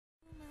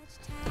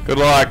Good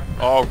luck.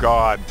 Oh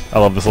god. I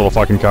love this little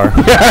fucking car.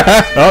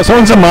 Oh,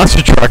 someone's a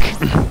monster truck.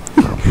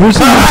 Who's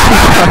the monster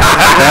truck?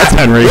 That's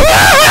Henry.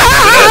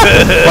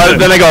 But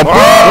then I go,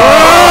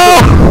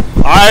 oh!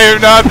 I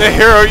am not the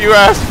hero you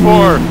asked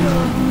for.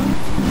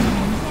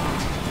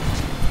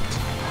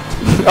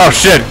 oh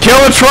shit, kill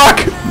the truck!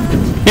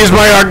 He's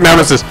my arch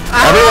nemesis.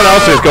 Everyone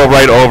else just go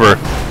right over.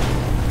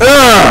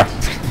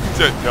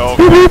 No,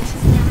 I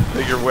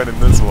think you're winning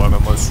this one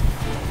unless...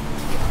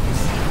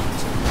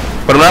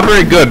 But I'm not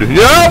very good.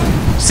 Yep.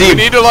 See, you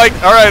need to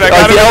alright, I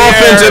got the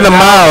elephant and the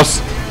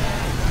mouse.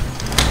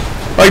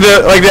 Like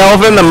the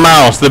elephant and the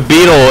mouse, the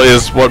beetle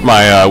is what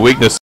my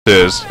weakness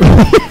is.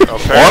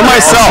 Or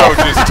myself.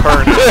 Also just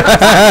turn it.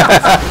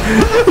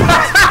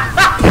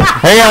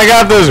 Hang on, I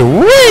got this.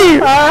 Whee!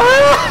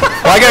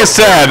 Like I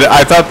said,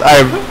 I thought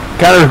I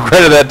kind of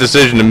regretted that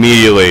decision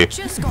immediately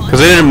because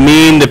I didn't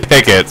mean to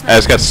pick it. I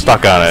just got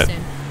stuck on it.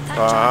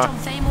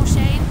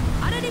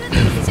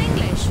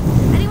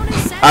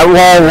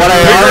 Well, what I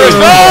already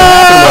was.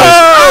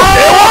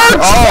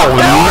 Oh,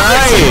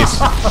 nice!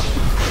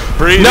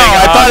 No,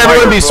 I thought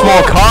everyone would be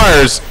small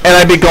cars, and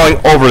I'd be going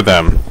over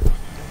them.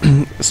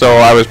 So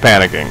I was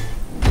panicking.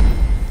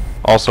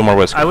 Also, more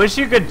whiskey. I wish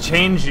you could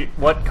change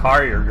what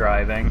car you're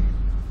driving.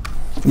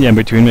 Yeah, in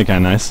between would be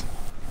kind of nice.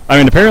 I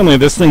mean, apparently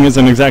this thing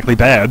isn't exactly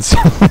bad, so...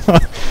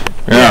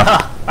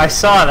 Yeah, I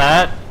saw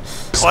that.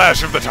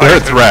 Clash of the They're a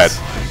Titans. threat.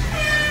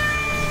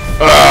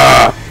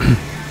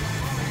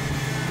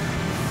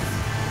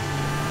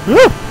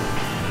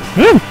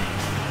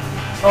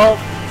 Oh.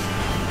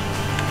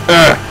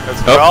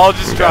 We're all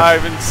just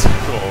driving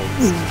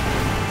circles.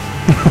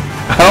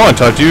 I don't want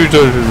to touch you.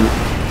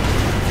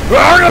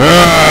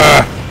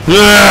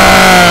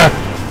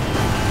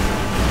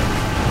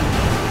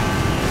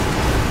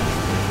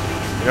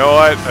 You know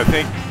what? I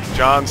think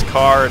John's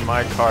car and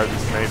my car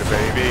just made a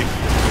baby.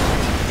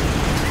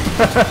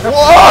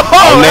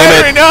 Whoa!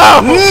 Henry, no!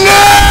 No!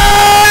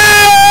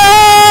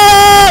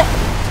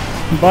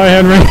 Bye,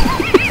 Henry.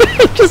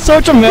 Just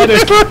so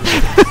dramatic.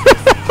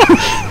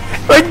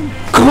 Like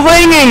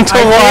clinging to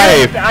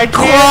life,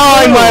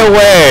 clawing my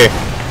way.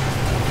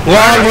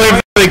 Long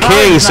live the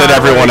king, said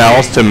everyone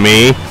else to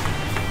me.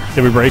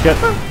 Did we break it?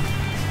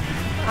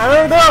 I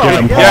don't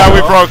know. Yeah,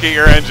 we broke it.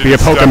 Your engine Be a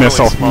is poker definitely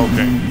missile.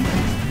 smoking.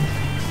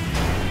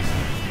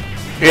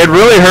 It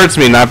really hurts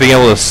me not being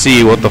able to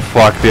see what the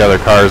fuck the other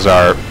cars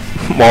are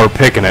while we're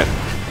picking it.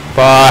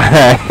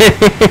 Bye.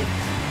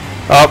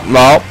 Oh,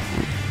 no.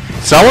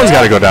 Someone's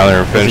got to go down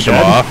there and finish him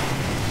off.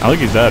 I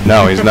think he's dead.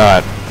 No, he's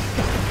not.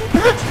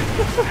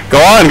 Go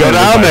on, go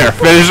down there.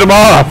 Finish him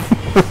off.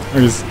 Or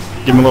just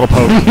give him a little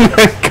poke.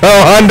 Go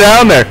on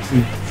down there.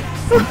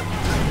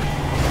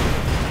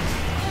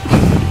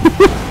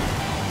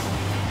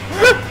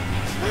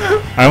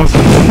 I almost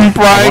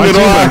Brian, get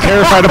on. I'm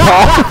terrified of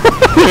Paul.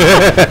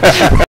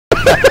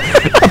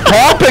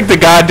 Paul picked the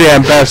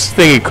goddamn best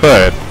thing he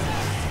could.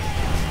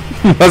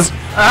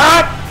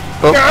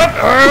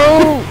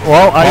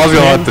 Well, I Paul's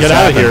gonna let can't this get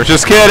out of happen. here.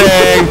 Just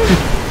kidding.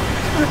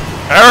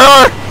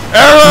 Error!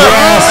 Error!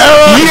 Yes!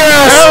 Error!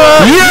 Yes!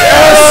 Error!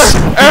 Yes!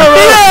 Error!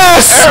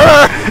 Yes!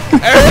 Error!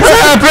 It's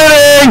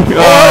happening!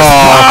 Oh.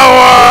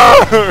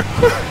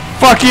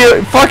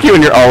 Fuck you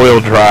and your all-wheel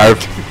drive.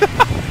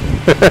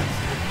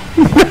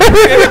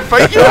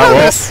 But you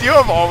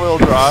have all-wheel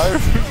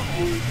drive.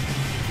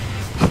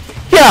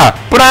 Yeah,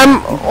 but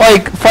I'm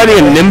like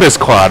fighting a Nimbus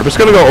Cloud. I'm just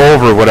gonna go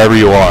over whatever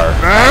you are.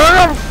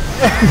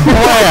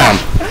 Blam!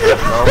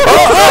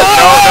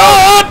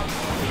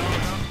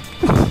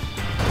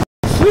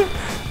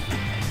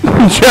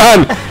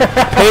 John,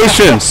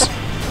 patience.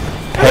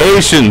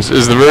 Patience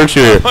is the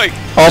virtue here. Like,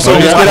 Also,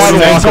 just get out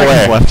and walk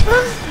away.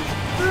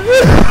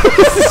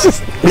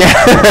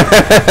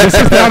 This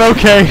is not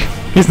okay.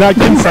 He's not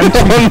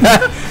consenting.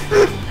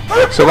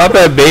 So about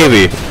that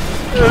baby.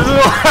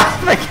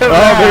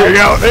 Oh, there you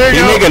go. There Can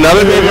you make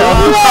another baby?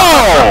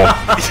 Whoa!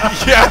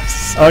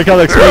 yes! I like how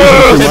the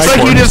explosion It's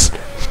like you just...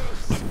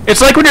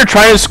 It's like when you're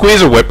trying to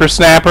squeeze a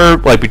whippersnapper,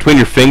 like between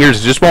your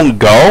fingers, it just won't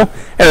go, and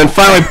then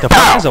finally, The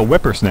pow! fuck is a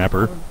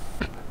whippersnapper?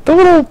 The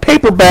little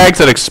paper bags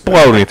that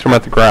explode when you throw them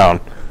at the ground.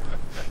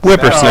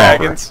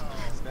 Whippersnapper.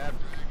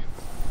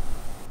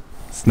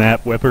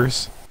 Snap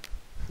whippers.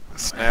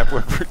 Snap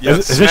whipper.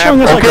 Yes, Is it snap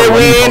showing us like Okay, a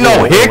we running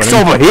no puzzle Hicks or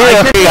over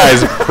here. Hey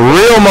guys,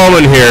 real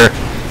moment here.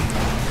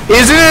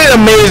 Isn't it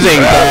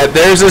amazing that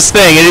there's this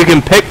thing and you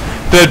can pick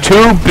the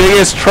two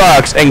biggest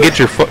trucks and get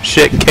your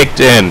shit kicked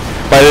in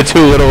by the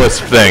two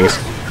littlest things?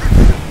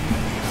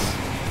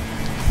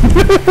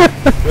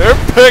 They're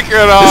picking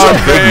on This is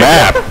a big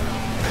map.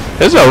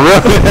 This is a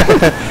really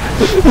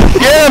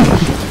yeah.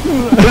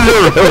 This is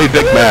a really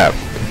big map.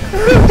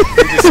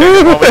 Just hit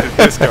the moment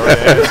the disco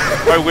dance.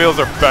 My wheels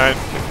are bent.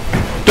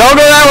 Don't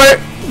go that way.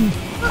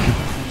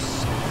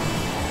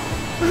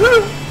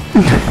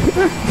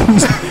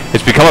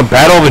 It's become a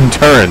battle of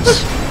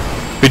endurance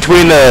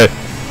between the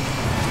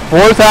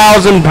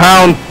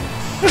 4,000-pound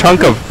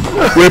chunk of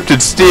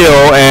ripped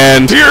steel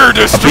and Deer a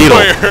beetle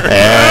destroyer.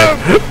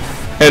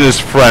 and his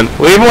friend.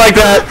 Leave him like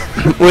that.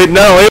 Wait,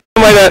 no, leave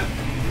him like that.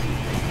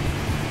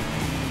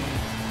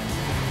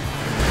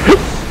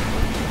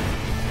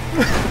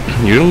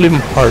 You didn't leave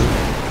him hard.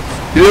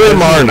 You didn't leave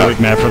him hard enough.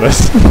 Map for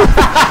this.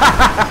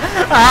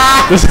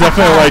 This is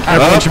definitely like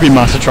everyone should be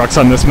monster trucks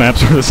on this map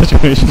sort of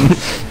situation.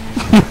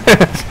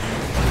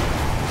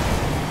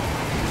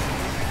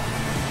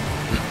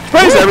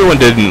 Surprised everyone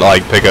didn't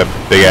like pick a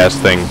big ass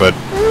thing, but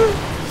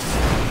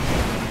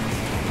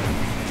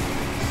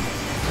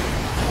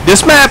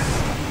this map,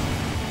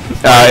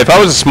 if I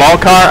was a small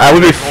car, I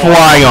would be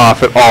flying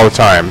off it all the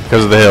time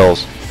because of the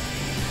hills.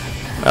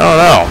 I don't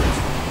know.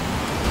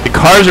 The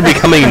cars are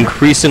becoming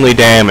increasingly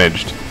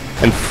damaged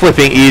and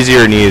flipping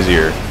easier and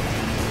easier.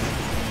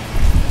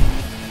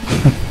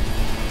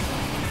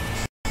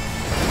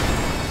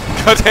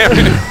 God damn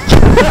it.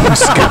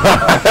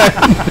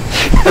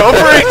 Go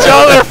for each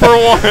other for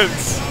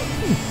once.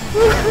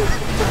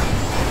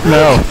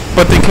 No.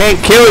 But they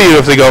can't kill you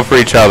if they go for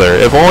each other.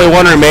 If only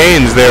one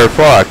remains, they're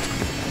fucked.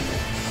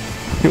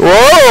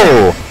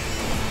 Whoa!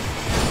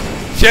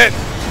 Shit.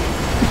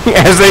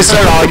 As they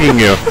start hogging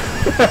you.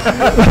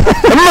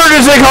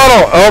 Emergency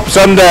call! Oh,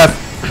 sudden death.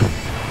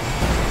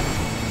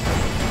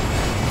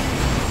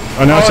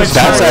 Oh no, it's just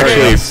that's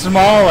actually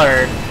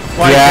smaller.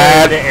 Like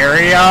Yeah. the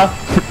area.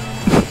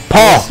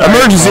 Paul,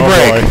 emergency Oh,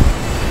 brake. boy.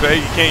 But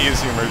you can't use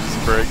the emergency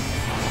brake.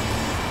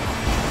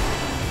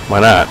 Why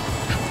not?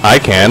 I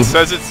can. It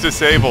says it's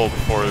disabled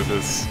for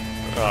this.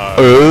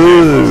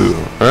 Ooh.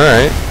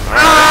 Alright.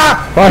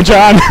 Bye,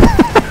 John.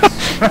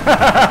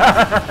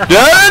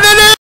 No.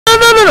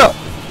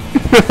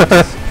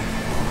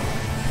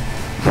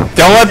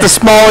 Don't let the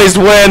smallies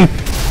win.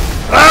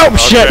 Oh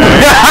shit!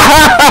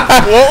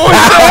 What was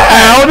that?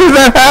 How did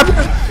that happen?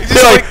 Just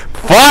You're like,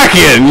 fuck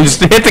it, and you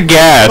just hit the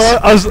gas.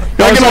 I was Like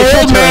like, an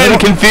old man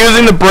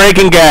confusing the brake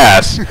and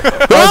gas. I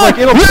was like,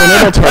 it'll turn,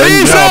 it'll turn.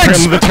 No,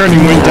 apparently the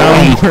turning went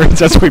downwards.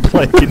 That's what we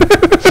played.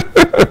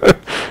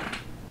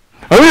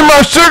 I need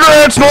my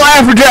cigarettes and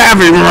Laffy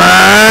Taffy.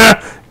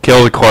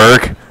 Kill the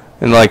clerk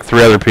and like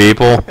 3 other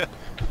people.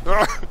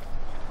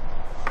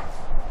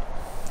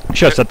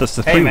 Should have set this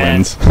to 3 Hey man,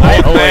 wins.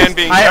 I Man always,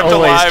 being I kept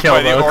always alive kill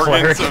by the the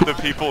organs clerk. of the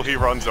people he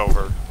runs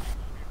over.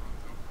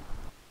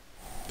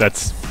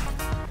 That's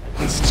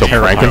So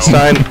terrifying.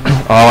 Frankenstein?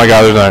 Oh my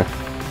god, there's not.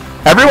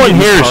 Everyone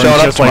here is showing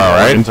up Just like tomorrow,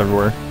 right? organs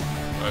everywhere.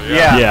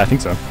 Yeah. Yeah, I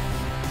think so.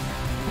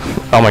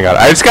 Oh my god,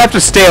 I just got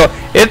to stay.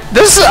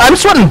 I'm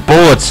sweating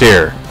bullets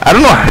here. I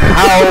don't know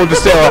how to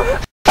stay.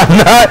 I'm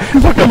not.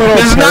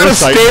 This is not a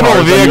parasite stable cars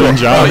on you vehicle. and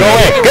John. Go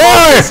away. Go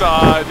away.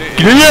 Facade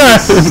is Yeah.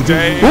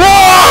 stay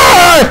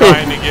Why?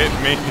 trying to get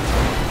me.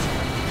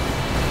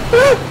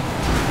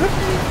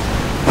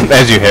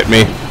 As you hit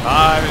me.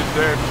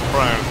 They're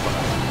trying to find.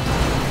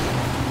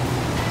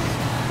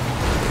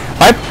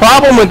 My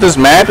problem with this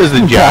map is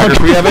the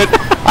geography of it.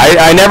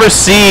 I never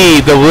see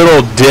the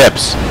little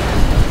dips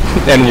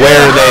and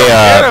where they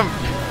Get him!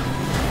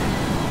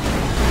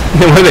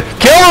 where they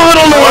kill the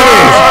little noise.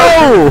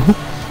 Oh!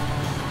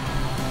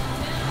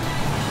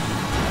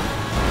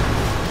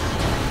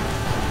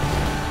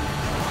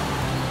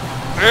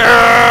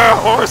 Yeah,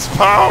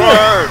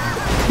 horsepower!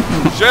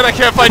 Shit, I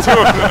can't fight 2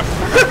 of them.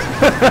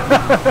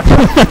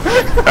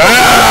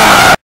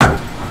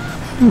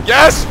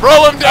 Yes,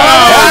 roll him down!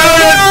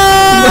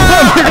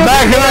 I'm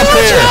backing up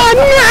here.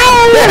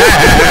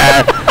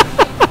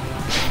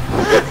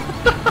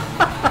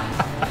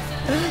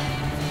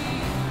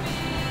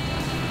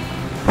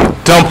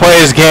 Don't play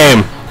his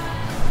game.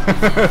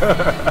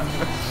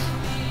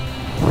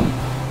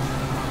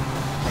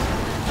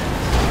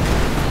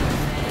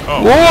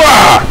 Oh.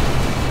 Whoa!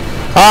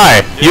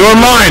 Hi, you are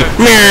mine.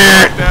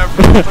 Meh.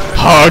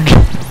 Hug.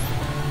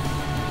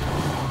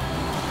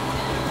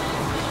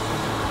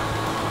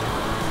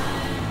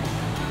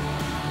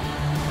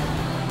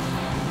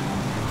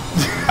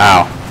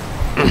 Ow.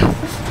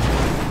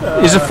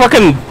 He's a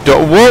fucking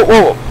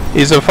whoa.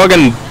 He's a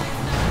fucking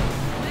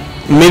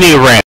mini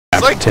ramp.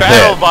 It's like to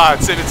battle hit.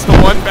 bots, and it's the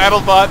one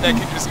battle bot that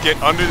can just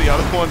get under the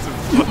other ones and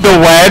flip. The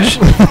wedge.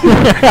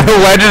 The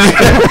wedge is.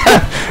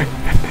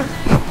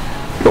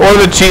 Or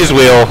the cheese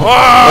wheel.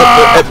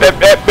 Ah!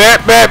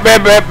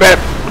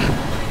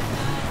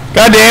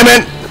 God damn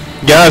it!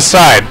 Get on the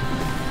side.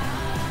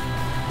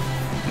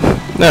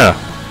 No.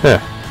 Yeah.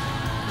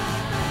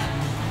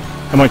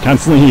 Am I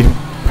constantly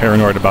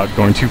paranoid about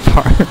going too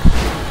far?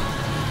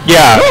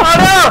 Yeah. Oh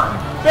no!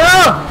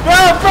 No!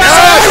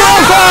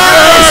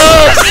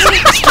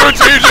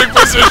 Strategic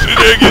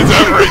positioning is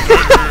everything.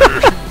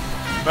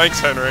 Thanks,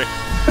 Henry.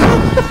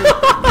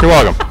 You're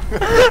welcome.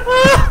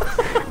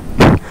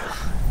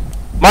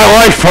 My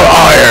life for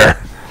hire.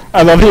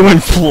 I love he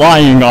went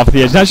flying off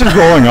the edge, not just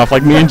rolling off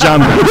like me and John,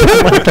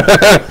 like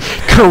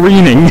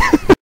careening.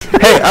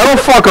 Hey, I don't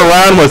fuck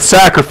around with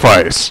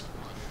sacrifice.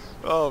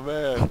 Oh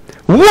man.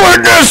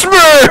 Witness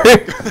me!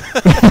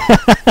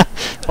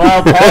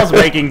 Well, Paul's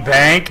making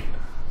bank.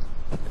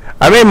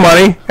 I made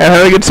money and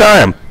had a good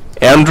time.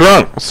 And I'm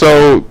drunk,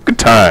 so good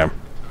time.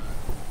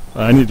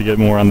 I need to get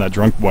more on that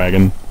drunk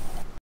wagon.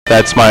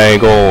 That's my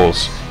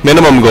goals.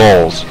 Minimum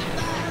goals.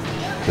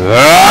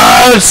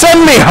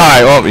 Send me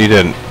high! Oh, you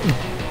didn't.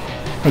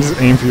 I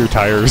just aim for your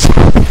tires.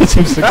 It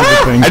seems like a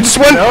good thing. I just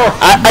went.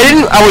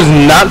 I was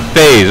not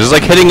phased. It was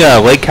like hitting a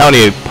Lake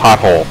County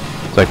pothole.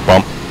 It's like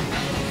bump.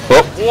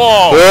 Oh.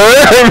 Whoa!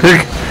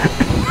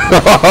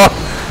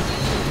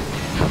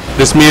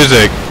 This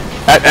music.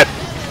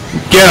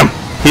 Get him.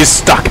 He's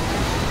stuck.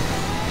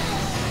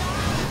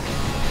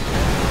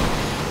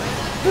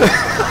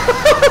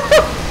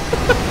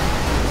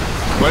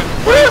 What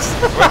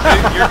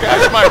your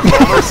guys my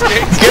roller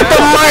skates? Get the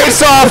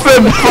mice off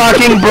the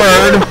fucking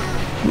bird.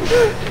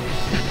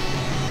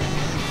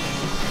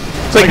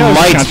 It's like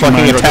mites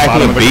fucking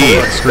attacking a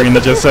bee. Screen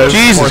that just says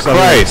Jesus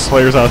Christ.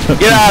 Players out.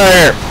 Get out of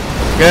here.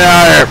 Get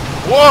out of here.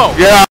 Whoa!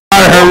 Get out of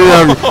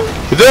here.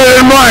 This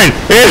is mine.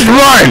 It's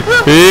mine.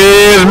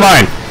 It's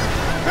mine.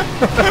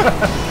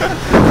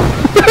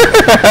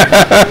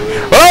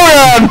 Hold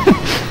on.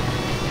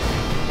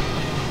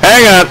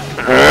 Hang on.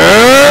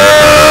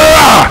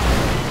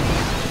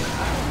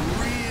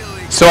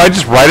 So I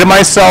just righted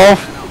myself.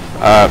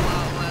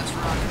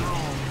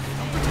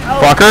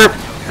 Fucker.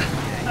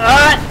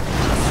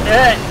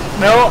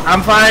 No,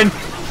 I'm fine.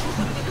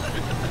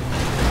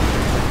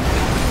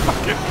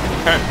 Fucking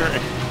Henry.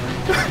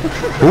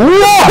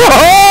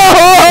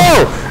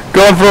 Whoa!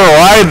 Going for a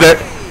ride there.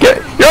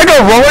 You're like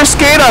a roller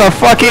skate on a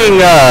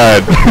fucking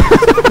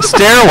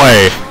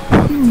stairway.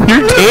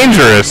 You're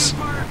dangerous.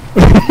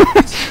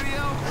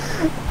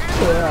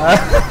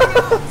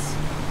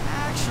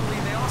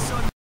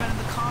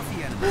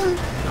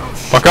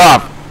 Fuck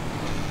off.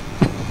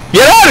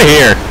 Get out of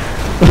here.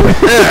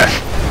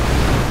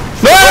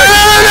 No!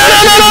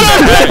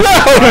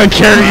 I'm gonna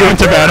carry you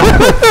into battle.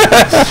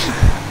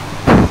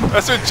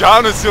 That's what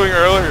John was doing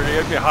earlier. He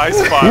had me high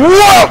spot. Whoa!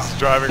 I was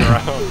driving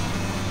around.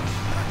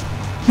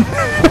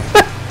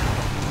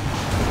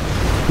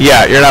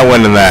 Yeah, you're not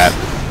winning that.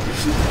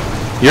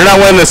 You're not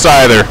winning this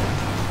either.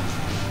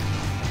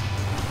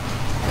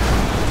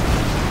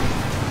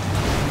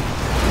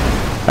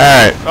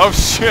 Alright. Oh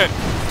shit!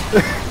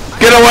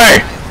 Get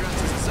away!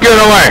 Get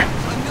away!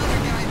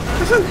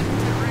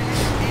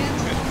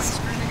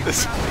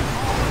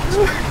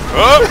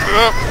 Oh!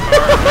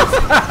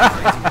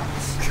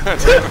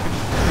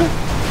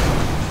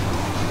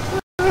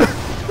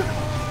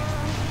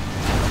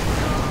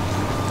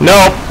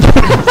 Nope.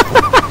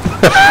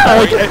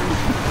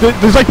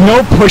 There's like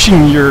no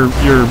pushing your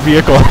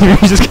vehicle. You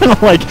just kind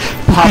of like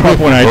pop up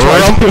when I try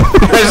to.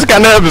 I just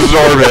kind of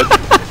absorb it.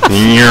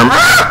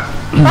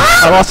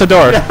 I lost a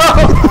door.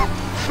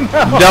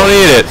 Don't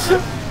eat it.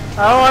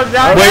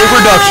 Wait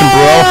production,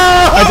 bro.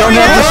 I don't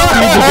have the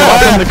speed to get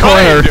up in the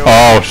corner.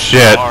 Oh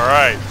shit.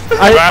 Alright.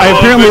 I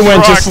apparently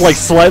went just like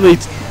slightly.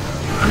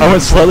 I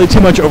went slightly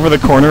too much over the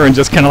corner and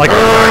just kind of like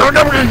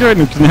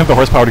and didn't have the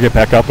horsepower to get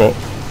back up. Oh.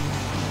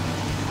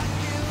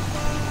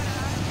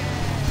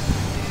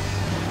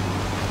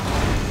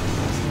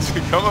 It's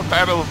become a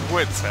battle of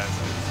wits, has it?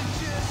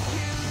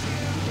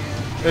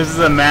 This is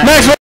a match.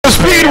 Maximum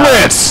speed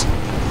wits.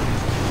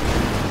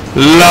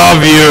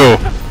 Love you.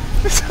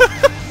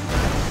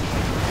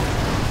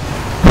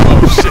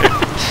 Oh shit.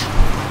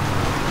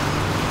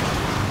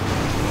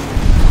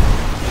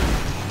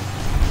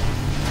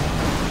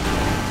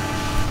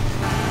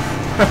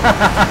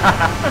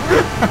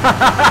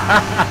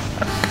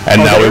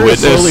 And now we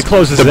witness slowly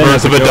closes the in birth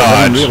as of it a goes.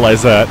 I didn't Dodge.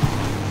 realize that.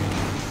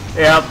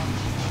 Yep.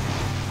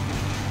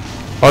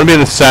 I want to be in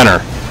the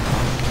center.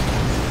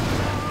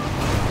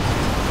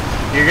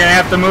 You're gonna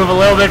have to move a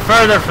little bit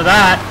further for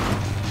that.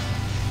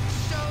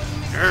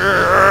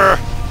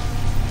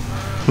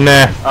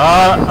 Nah.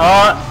 Oh,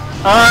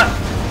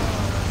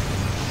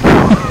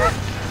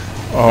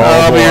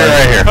 I'll be boy.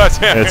 right here. God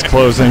damn It's it.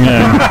 closing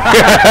in.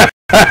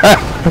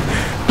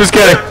 Just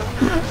kidding.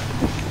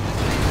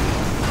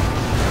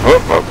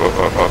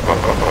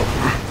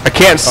 I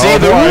can't see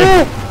the.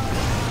 boy.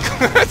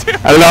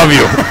 I love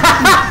you.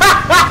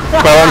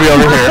 But I want to be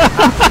over here.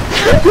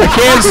 I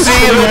can't see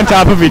Sitting the. on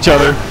top of each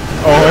other.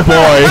 Oh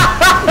boy.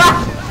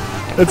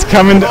 It's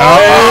coming. Oh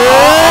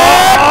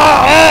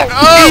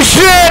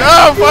shit!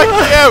 Oh, fuck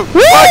you!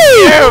 Fuck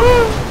you!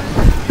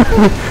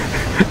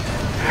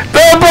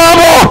 The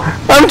bubble!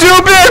 I'm too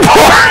big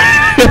for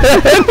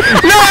it!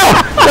 No!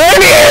 I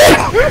need it!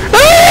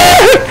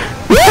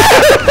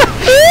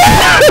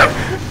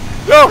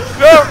 No!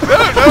 No! No!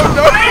 No!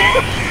 No!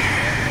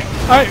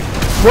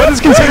 What is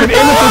considered in at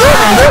this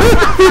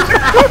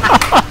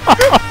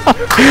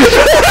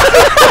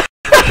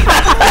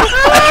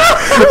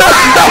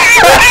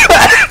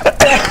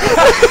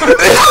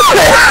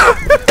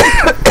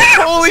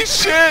Holy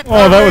shit!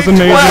 Oh, that was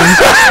amazing.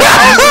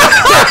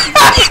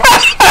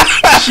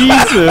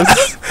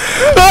 Jesus.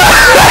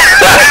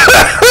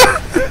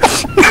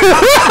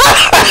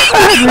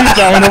 Henry's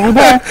dying over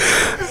there.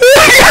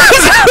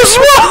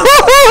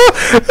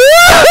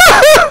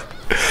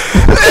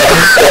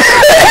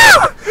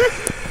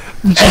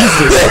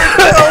 Jesus.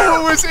 Oh,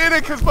 who was in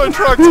it? Because my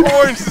truck's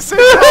orange, the same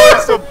color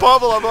as the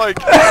bubble. I'm like,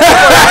 am I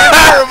in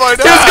here or am I It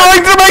was not?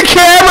 going through my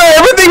camera!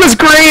 Everything was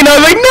green! I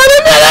was like, no, no,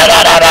 no, no, no,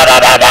 no, no,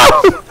 no, no!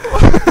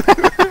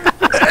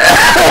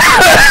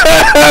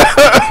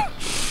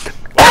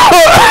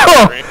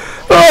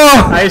 Oh,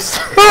 I s-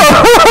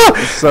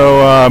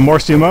 So more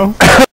sumo.